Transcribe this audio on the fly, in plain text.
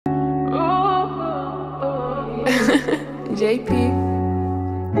JP.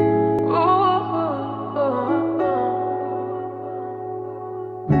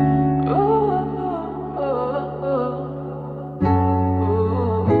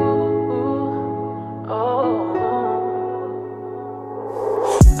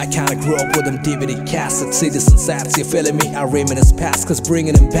 I kinda grew up with them DVD cassettes, CDs and sats, you feeling me? I reminisce past, cause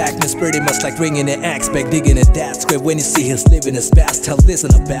bringing them back is pretty much like ringing an axe back, digging at dad's grave. When you see his living his best, tell this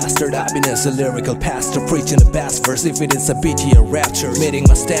and a bastard I've been as a lyrical pastor, preaching the best verse. If it is a BTR Rap Church, meeting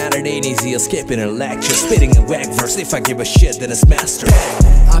my standard ain't easy as skipping a lecture, spitting a wack verse. If I give a shit then it's master.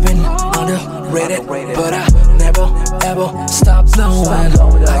 I've been underrated, but I never ever stop blowing.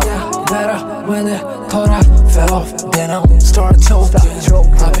 I got better when the Torah fell off, then I started choking.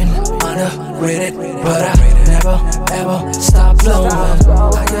 I've been underrated, but I never ever stop blowing.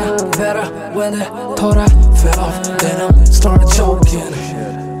 I got better when the Torah fell off, then I started choking.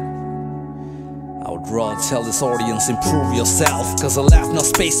 I would rather tell this audience improve yourself, cause I left no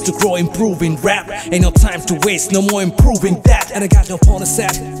space to grow, improving rap. Ain't no time to waste, no more improving that. And I got no opponent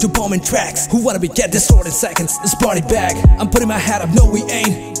set to bombing tracks. Who wanna be get this short in seconds, this party bag. I'm putting my hat up, no we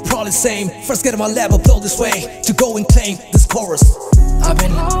ain't probably same. First get on my level, blow this way to go and claim this chorus. I've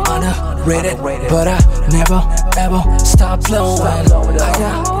been underrated, but I never ever stop blowing. I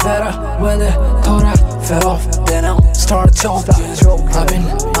got better when the Torah fell off, then I started choking. I've been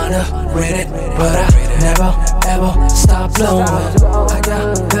underrated, but I never ever stop blowing. I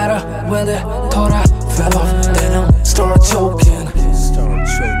got better when the Torah fell off, then I started choking.